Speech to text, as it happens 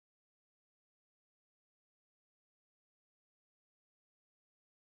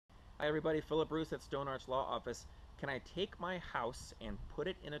Hi everybody, Philip Ruce at Stone Arch Law Office. Can I take my house and put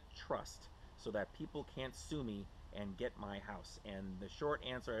it in a trust so that people can't sue me and get my house? And the short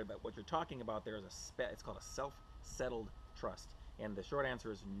answer that what you're talking about there is it's called a self-settled trust. And the short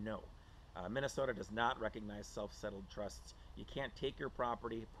answer is no. Minnesota does not recognize self-settled trusts. You can't take your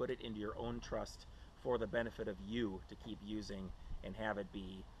property, put it into your own trust for the benefit of you to keep using and have it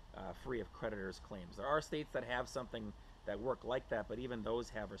be free of creditors' claims. There are states that have something that work like that, but even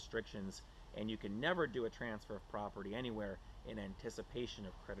those have restrictions, and you can never do a transfer of property anywhere in anticipation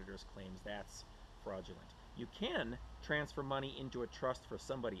of creditors' claims. That's fraudulent. You can transfer money into a trust for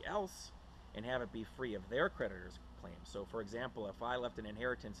somebody else and have it be free of their creditors' claims. So for example, if I left an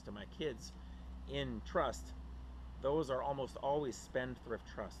inheritance to my kids in trust, those are almost always spendthrift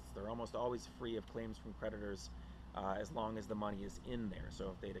trusts. They're almost always free of claims from creditors as long as the money is in there.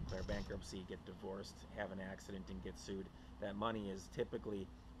 So if they declare bankruptcy, get divorced, have an accident, and get sued, that money is typically,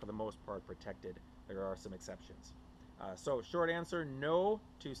 for the most part, protected. There are some exceptions. So short answer, no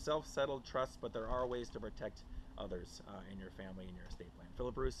to self-settled trusts, but there are ways to protect others in your family and your estate plan.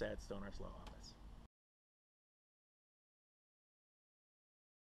 Philip Ruce at Stone Arch Law Office.